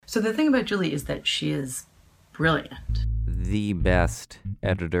So the thing about Julie is that she is brilliant. The best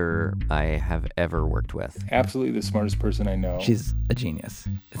editor I have ever worked with. Absolutely the smartest person I know. She's a genius.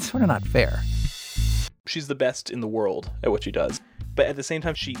 It's sort of not fair. She's the best in the world at what she does. But at the same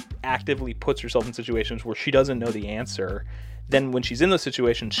time, she actively puts herself in situations where she doesn't know the answer. Then when she's in those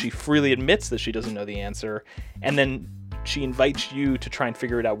situations, she freely admits that she doesn't know the answer. And then she invites you to try and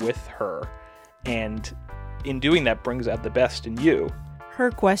figure it out with her. And in doing that, brings out the best in you. Her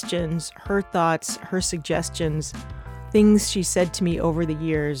questions, her thoughts, her suggestions, things she said to me over the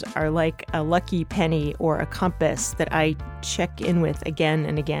years are like a lucky penny or a compass that I check in with again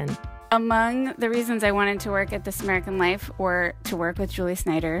and again. Among the reasons I wanted to work at This American Life were to work with Julie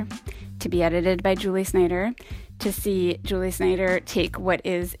Snyder, to be edited by Julie Snyder, to see Julie Snyder take what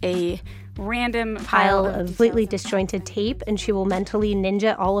is a random pile of completely disjointed tape, and she will mentally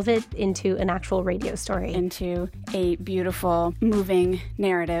ninja all of it into an actual radio story. Into a beautiful, moving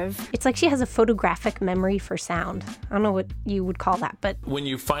narrative. It's like she has a photographic memory for sound. I don't know what you would call that, but... When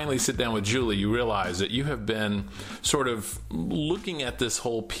you finally sit down with Julie, you realize that you have been sort of looking at this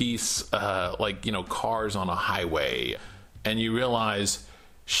whole piece like, cars on a highway, and you realize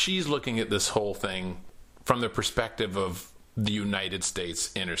she's looking at this whole thing from the perspective of the United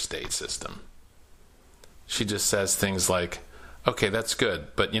States interstate system. She just says things like, okay, that's good,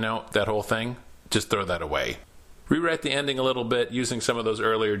 but that whole thing, just throw that away. Rewrite the ending a little bit using some of those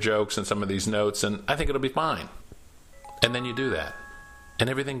earlier jokes and some of these notes, and I think it'll be fine. And then you do that, and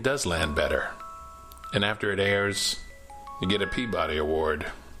everything does land better. And after it airs, you get a Peabody Award,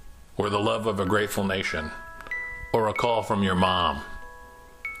 or the love of a grateful nation, or a call from your mom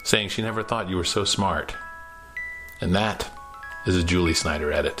saying she never thought you were so smart. And that is a Julie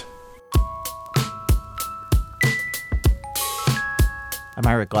Snyder edit. I'm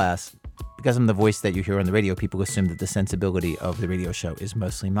Ira Glass. Because I'm the voice that you hear on the radio, people assume that the sensibility of the radio show is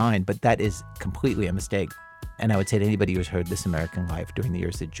mostly mine, but that is completely a mistake. And I would say to anybody who's heard This American Life during the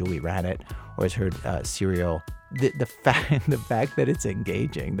years that Julie ran it, or has heard Serial, the fact that it's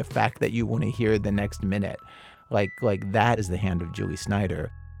engaging, the fact that you want to hear the next minute, like that is the hand of Julie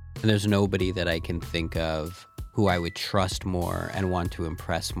Snyder. And there's nobody that I can think of who I would trust more and want to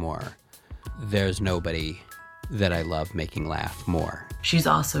impress more. There's nobody that I love making laugh more. She's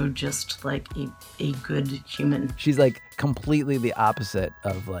also just like a good human. She's like completely the opposite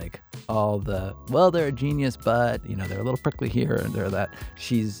of like all the, well, they're a genius, but they're a little prickly here and they're that.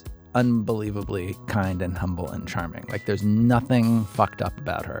 She's unbelievably kind and humble and charming. Like there's nothing fucked up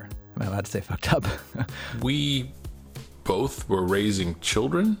about her. Am I allowed to say fucked up? We both were raising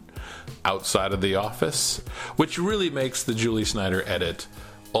children outside of the office, which really makes the Julie Snyder edit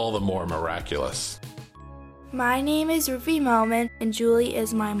all the more miraculous. My name is Ruby Melman, and Julie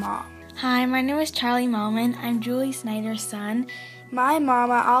is my mom. Hi, my name is Charlie Melman. I'm Julie Snyder's son. My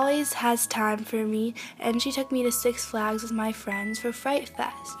mama always has time for me, and she took me to Six Flags with my friends for Fright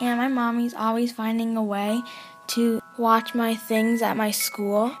Fest. And my mommy's always finding a way to watch my things at my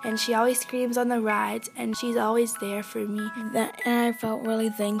school. And she always screams on the rides, and she's always there for me. And I felt really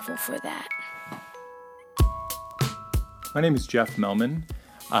thankful for that. My name is Jeff Melman.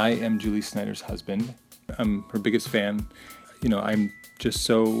 I am Julie Snyder's husband. I'm her biggest fan. I'm just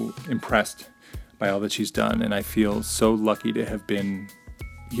so impressed by all that she's done, and I feel so lucky to have been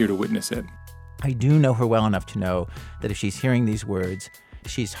here to witness it. I do know her well enough to know that if she's hearing these words,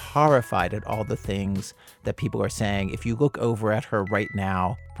 she's horrified at all the things that people are saying. If you look over at her right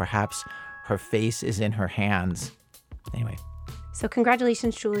now, perhaps her face is in her hands. Anyway. So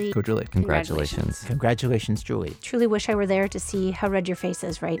congratulations, Julie. Go, Julie. Congratulations. Congratulations, Julie. Truly wish I were there to see how red your face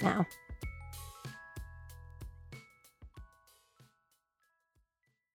is right now.